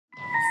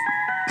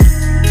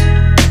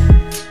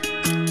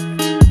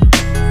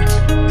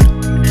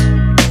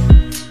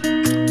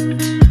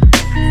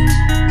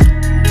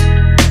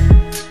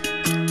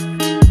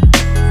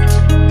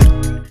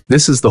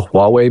This is the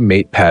Huawei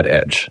MatePad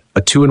Edge,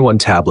 a two-in-one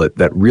tablet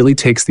that really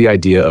takes the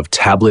idea of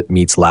tablet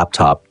meets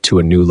laptop to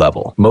a new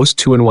level. Most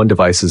two-in-one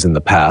devices in the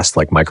past,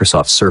 like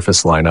Microsoft's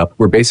Surface lineup,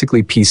 were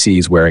basically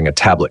PCs wearing a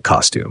tablet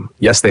costume.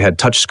 Yes, they had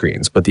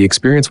touchscreens, but the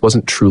experience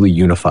wasn't truly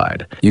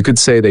unified. You could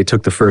say they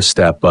took the first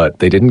step, but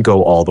they didn't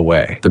go all the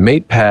way. The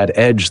MatePad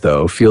Edge,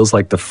 though, feels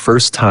like the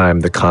first time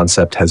the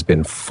concept has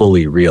been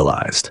fully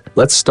realized.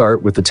 Let's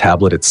start with the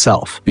tablet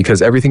itself,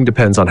 because everything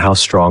depends on how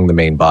strong the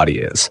main body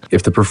is.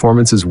 If the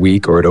performance is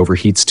weak or it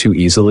overheats too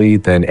easily,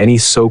 then any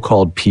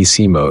so-called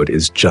PC mode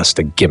is just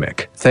a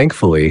gimmick.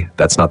 Thankfully,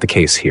 that's not the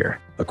case here.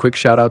 A quick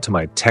shout out to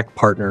my tech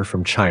partner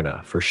from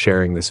China for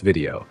sharing this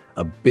video.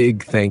 A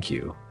big thank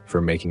you for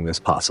making this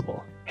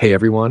possible. Hey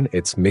everyone,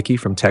 it's Maiky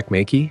from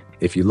techmaiky.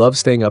 If you love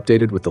staying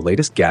updated with the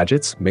latest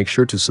gadgets, make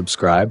sure to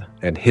subscribe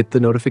and hit the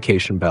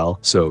notification bell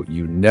so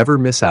you never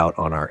miss out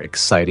on our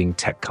exciting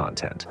tech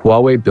content.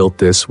 Huawei built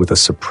this with a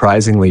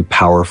surprisingly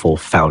powerful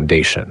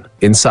foundation.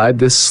 Inside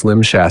this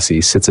slim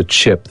chassis sits a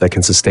chip that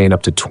can sustain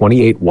up to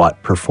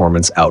 28-watt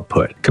performance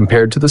output,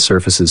 compared to the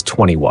Surface's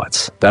 20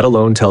 watts. That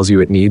alone tells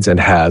you it needs and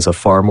has a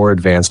far more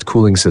advanced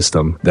cooling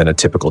system than a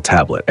typical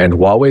tablet. And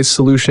Huawei's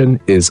solution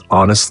is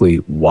honestly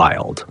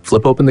wild.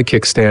 Flip open the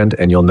kickstand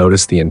and you'll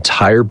notice the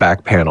entire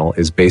back panel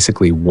is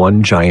basically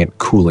one giant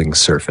cooling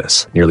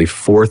surface. Nearly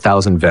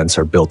 4,000 vents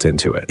are built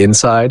into it.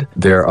 Inside,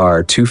 there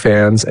are 2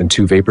 fans and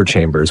 2 vapor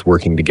chambers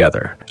working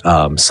together.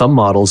 Some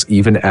models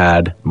even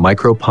add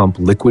micro-pump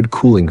liquid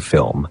cooling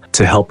film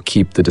to help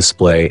keep the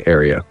display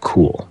area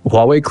cool.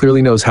 Huawei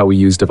clearly knows how we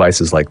use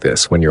devices like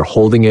this. When you're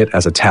holding it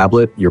as a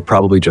tablet, you're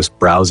probably just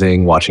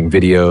browsing, watching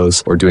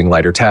videos, or doing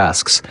lighter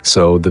tasks,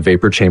 so the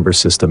vapor chamber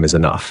system is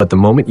enough. But the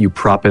moment you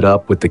prop it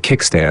up with the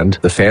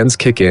kickstand, the fans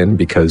kick in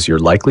because you're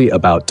likely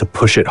about to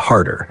push it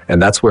harder,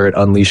 and that's where it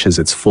unleashes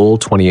its full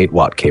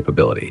 28-watt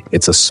capability.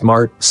 It's a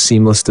smart,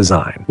 seamless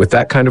design. With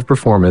that kind of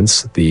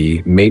performance,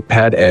 the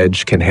MatePad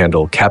Edge can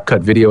handle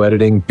CapCut video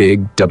editing,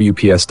 big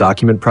WPS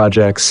document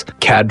projects,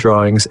 CAD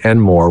drawings,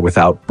 and more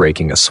without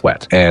breaking a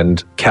sweat.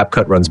 And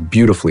CapCut runs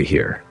beautifully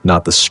here,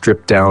 not the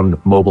stripped-down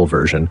mobile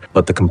version,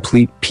 but the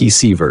complete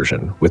PC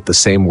version with the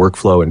same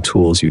workflow and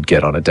tools you'd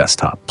get on a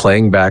desktop.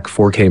 Playing back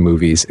 4K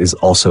movies is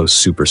also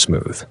super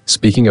smooth.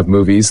 Speaking of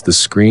movies, the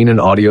screen and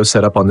audio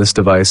setup on this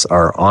device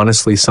are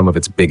honestly some of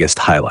its biggest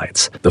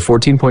highlights. The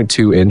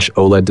 14.2-inch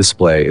OLED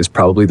display is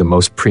probably the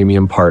most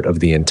premium part of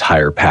the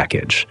entire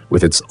package.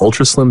 With its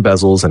ultra-slim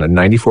bezels and a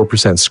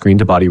 94%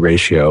 screen-to-body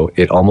ratio,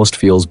 it almost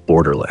feels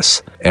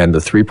borderless. And the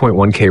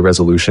 3.1K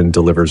resolution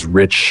delivers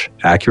rich,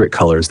 accurate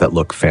colors that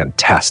look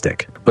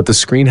fantastic. But the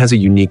screen has a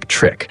unique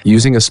trick.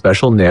 Using a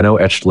special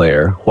nano-etched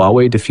layer,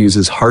 Huawei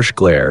diffuses harsh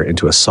glare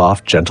into a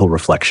soft, gentle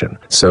reflection.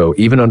 So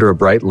even under a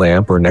bright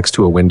lamp or next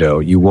to a window,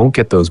 you won't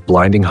get those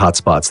blinding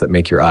hotspots that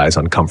make your eyes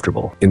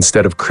uncomfortable.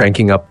 Instead of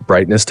cranking up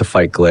brightness to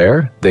fight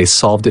glare, they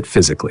solved it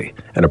physically,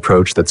 an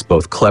approach that's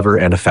both clever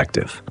and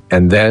effective.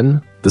 And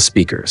then, the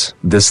speakers.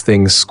 This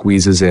thing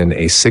squeezes in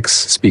a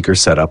 6-speaker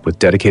setup with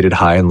dedicated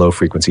high and low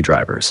frequency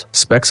drivers.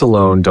 Specs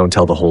alone don't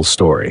tell the whole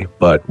story,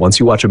 but once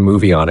you watch a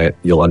movie on it,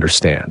 you'll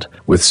understand.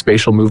 With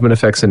spatial movement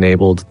effects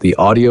enabled, the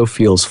audio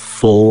feels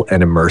full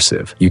and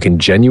immersive. You can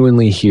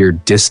genuinely hear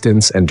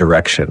distance and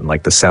direction,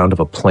 like the sound of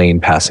a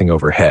plane passing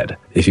overhead.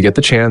 If you get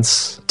the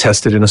chance,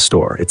 test it in a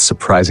store. It's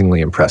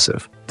surprisingly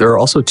impressive. There are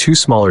also 2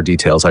 smaller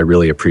details I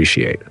really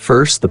appreciate.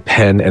 First, the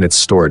pen and its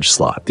storage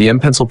slot. The M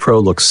Pencil Pro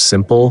looks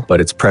simple, but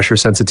its pressure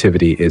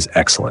sensitivity is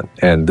excellent.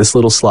 And this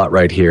little slot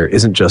right here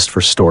isn't just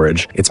for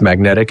storage. It's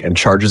magnetic and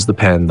charges the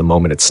pen the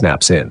moment it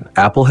snaps in.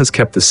 Apple has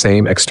kept the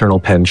same external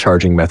pen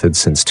charging method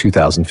since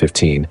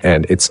 2015,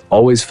 and it's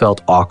always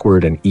felt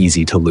awkward and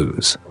easy to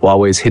lose.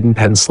 Huawei's hidden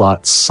pen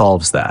slot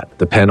solves that.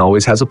 The pen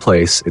always has a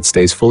place, it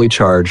stays fully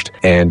charged,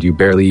 and you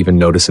barely even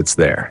notice it's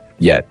there.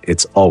 Yet,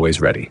 it's always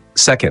ready.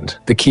 Second,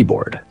 the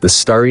keyboard. The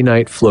Starry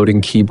Night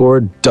floating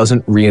keyboard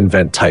doesn't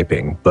reinvent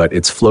typing, but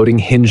its floating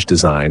hinge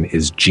design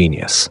is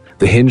genius.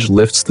 The hinge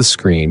lifts the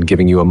screen,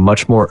 giving you a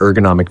much more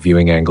ergonomic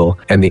viewing angle,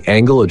 and the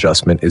angle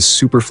adjustment is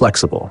super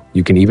flexible.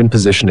 You can even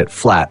position it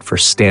flat for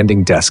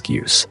standing desk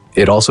use.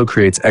 It also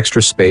creates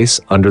extra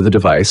space under the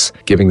device,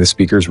 giving the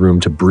speakers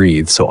room to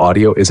breathe so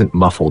audio isn't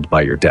muffled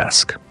by your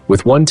desk.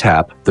 With one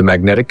tap, the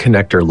magnetic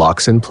connector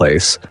locks in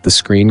place, the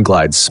screen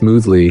glides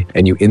smoothly,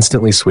 and you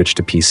instantly switch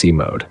to PC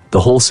mode. The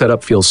whole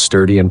setup feels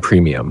sturdy and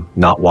premium,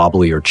 not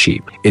wobbly or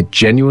cheap. It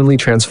genuinely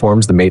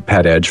transforms the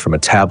MatePad Edge from a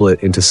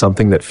tablet into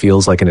something that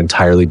feels like an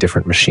entirely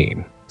different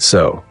machine.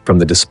 So, from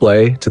the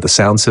display, to the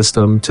sound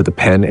system, to the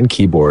pen and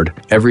keyboard,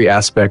 every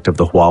aspect of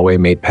the Huawei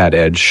MatePad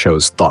Edge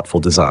shows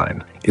thoughtful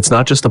design. It's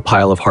not just a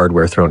pile of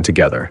hardware thrown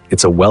together.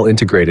 It's a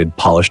well-integrated,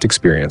 polished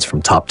experience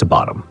from top to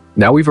bottom.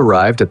 Now we've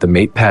arrived at the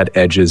MatePad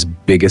Edge's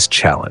biggest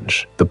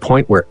challenge, the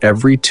point where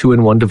every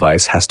two-in-one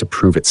device has to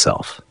prove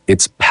itself.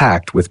 It's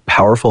packed with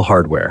powerful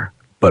hardware,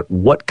 but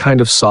what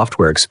kind of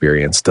software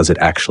experience does it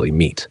actually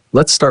meet?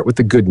 Let's start with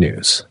the good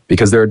news,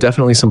 because there are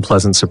definitely some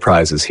pleasant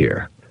surprises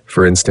here.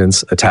 For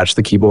instance, attach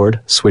the keyboard,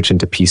 switch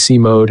into PC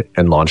mode,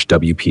 and launch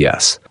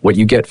WPS. What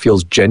you get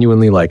feels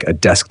genuinely like a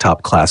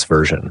desktop-class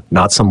version,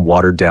 not some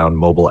watered-down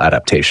mobile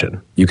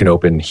adaptation. You can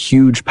open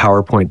huge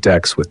PowerPoint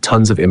decks with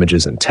tons of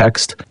images and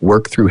text,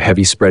 work through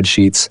heavy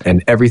spreadsheets,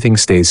 and everything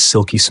stays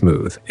silky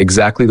smooth,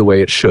 exactly the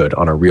way it should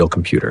on a real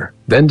computer.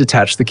 Then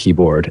detach the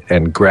keyboard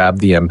and grab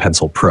the M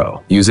Pencil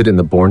Pro. Use it in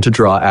the Born to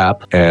Draw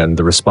app, and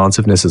the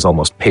responsiveness is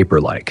almost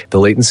paper-like. The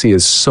latency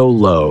is so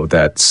low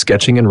that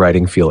sketching and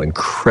writing feel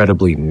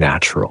incredibly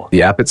natural.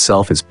 The app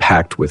itself is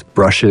packed with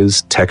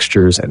brushes,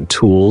 textures, and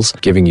tools,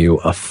 giving you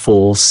a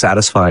full,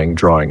 satisfying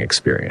drawing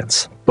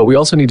experience. But we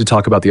also need to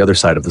talk about the other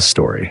side of the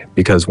story,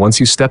 because once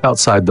you step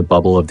outside the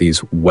bubble of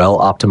these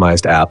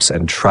well-optimized apps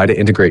and try to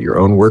integrate your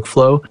own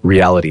workflow,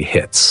 reality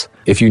hits.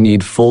 If you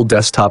need full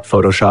desktop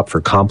Photoshop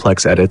for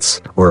complex edits,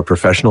 or a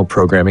professional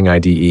programming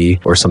IDE,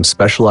 or some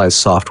specialized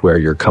software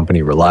your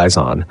company relies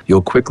on,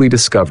 you'll quickly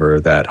discover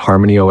that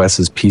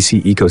HarmonyOS's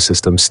PC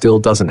ecosystem still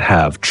doesn't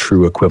have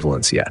true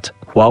equivalence yet.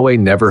 Huawei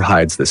never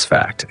hides this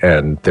fact,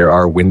 and there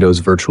are Windows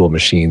virtual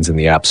machines in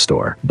the App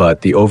Store, but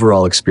the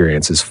overall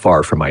experience is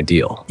far from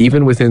ideal.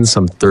 Even within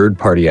some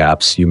third-party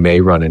apps, you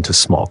may run into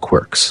small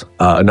quirks.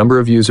 A number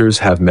of users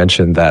have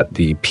mentioned that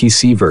the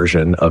PC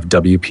version of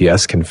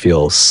WPS can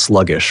feel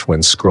sluggish when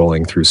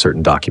scrolling through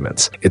certain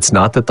documents. It's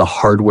not that the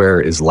hardware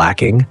is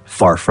lacking,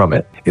 far from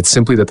it. It's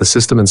simply that the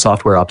system and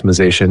software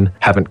optimization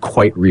haven't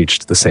quite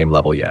reached the same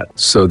level yet.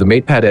 So the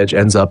MatePad Edge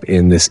ends up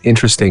in this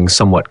interesting,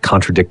 somewhat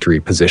contradictory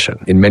position.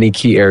 In many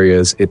key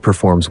areas, it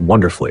performs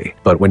wonderfully,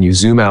 but when you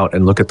zoom out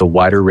and look at the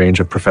wider range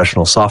of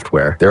professional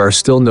software, there are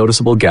still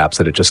noticeable gaps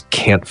that it just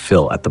can't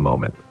fill at the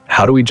moment.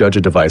 How do we judge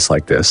a device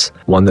like this,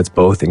 one that's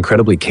both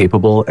incredibly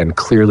capable and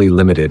clearly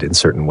limited in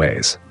certain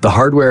ways? The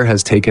hardware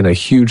has taken a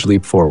huge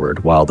leap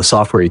forward, while the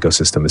software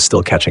ecosystem is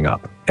still catching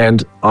up.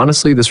 And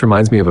honestly, this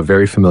reminds me of a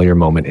very familiar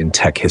moment in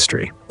tech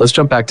history. Let's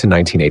jump back to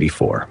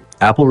 1984.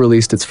 Apple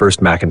released its first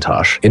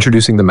Macintosh,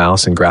 introducing the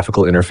mouse and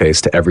graphical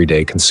interface to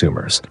everyday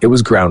consumers. It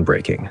was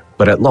groundbreaking,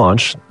 but at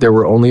launch, there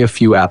were only a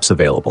few apps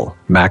available: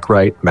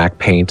 MacWrite,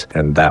 MacPaint,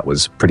 and that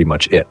was pretty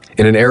much it.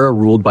 In an era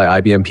ruled by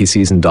IBM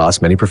PCs and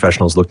DOS, many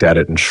professionals looked at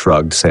it and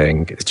shrugged,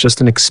 saying, it's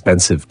just an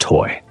expensive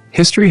toy.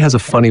 History has a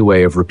funny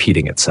way of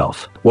repeating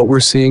itself. What we're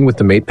seeing with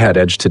the MatePad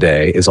Edge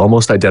today is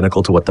almost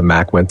identical to what the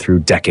Mac went through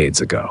decades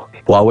ago.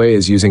 Huawei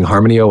is using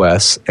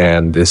HarmonyOS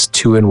and this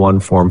two-in-one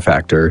form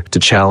factor to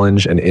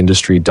challenge an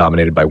industry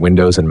dominated by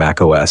Windows and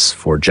macOS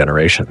for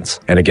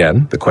generations. And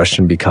again, the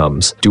question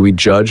becomes, do we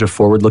judge a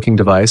forward-looking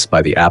device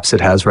by the apps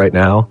it has right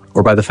now,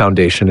 or by the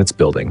foundation it's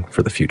building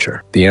for the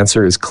future? The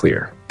answer is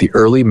clear. The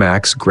early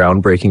Mac's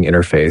groundbreaking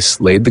interface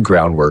laid the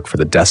groundwork for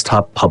the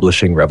desktop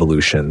publishing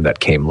revolution that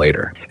came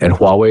later, and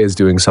Huawei is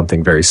doing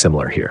something very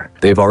similar here.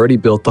 They've already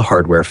built the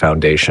hardware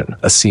foundation,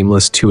 a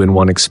seamless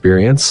two-in-one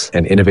experience,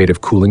 an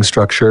innovative cooling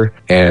structure,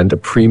 and a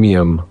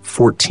premium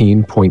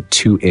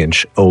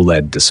 14.2-inch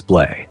OLED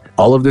display.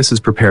 All of this is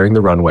preparing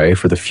the runway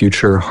for the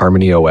future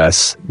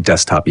HarmonyOS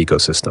desktop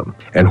ecosystem,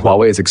 and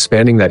Huawei is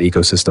expanding that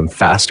ecosystem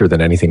faster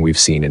than anything we've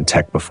seen in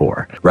tech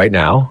before. Right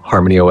now,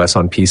 HarmonyOS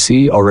on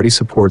PC already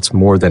supports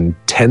more than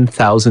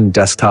 10,000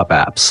 desktop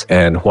apps,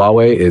 and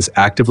Huawei is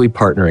actively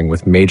partnering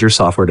with major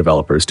software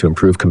developers to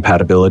improve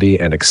compatibility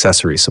and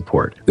accessory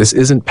support. This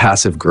isn't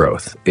passive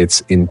growth,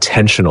 it's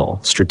intentional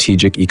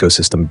strategic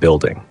ecosystem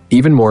building.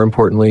 Even more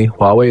importantly,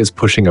 Huawei is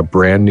pushing a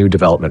brand new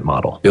development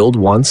model: build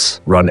once,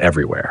 run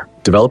everywhere.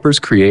 Developers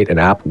create an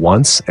app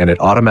once, and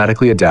it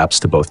automatically adapts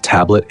to both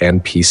tablet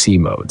and PC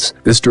modes.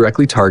 This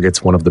directly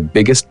targets one of the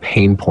biggest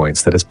pain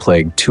points that has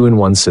plagued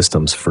two-in-one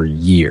systems for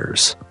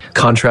years.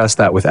 Contrast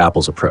that with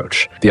Apple's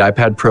approach. The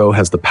iPad Pro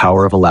has the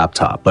power of a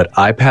laptop, but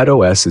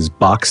iPadOS is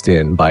boxed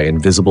in by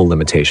invisible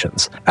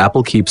limitations.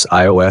 Apple keeps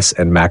iOS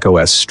and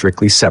macOS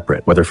strictly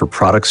separate, whether for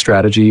product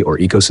strategy or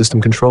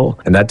ecosystem control,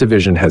 and that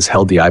division has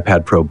held the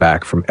iPad Pro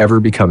back from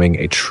ever becoming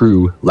a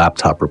true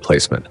laptop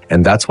replacement.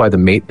 And that's why the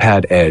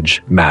MatePad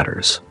Edge matters.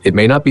 It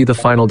may not be the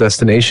final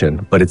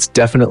destination, but it's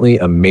definitely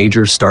a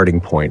major starting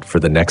point for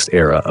the next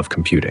era of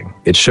computing.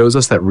 It shows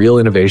us that real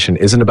innovation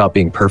isn't about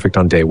being perfect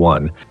on day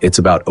one, it's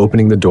about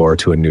opening the door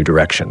to a new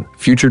direction.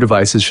 Future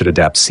devices should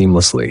adapt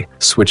seamlessly,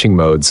 switching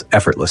modes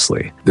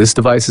effortlessly. This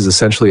device is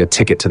essentially a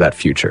ticket to that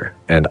future,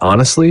 and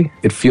honestly,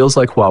 it feels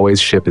like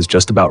Huawei's ship is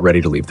just about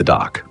ready to leave the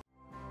dock.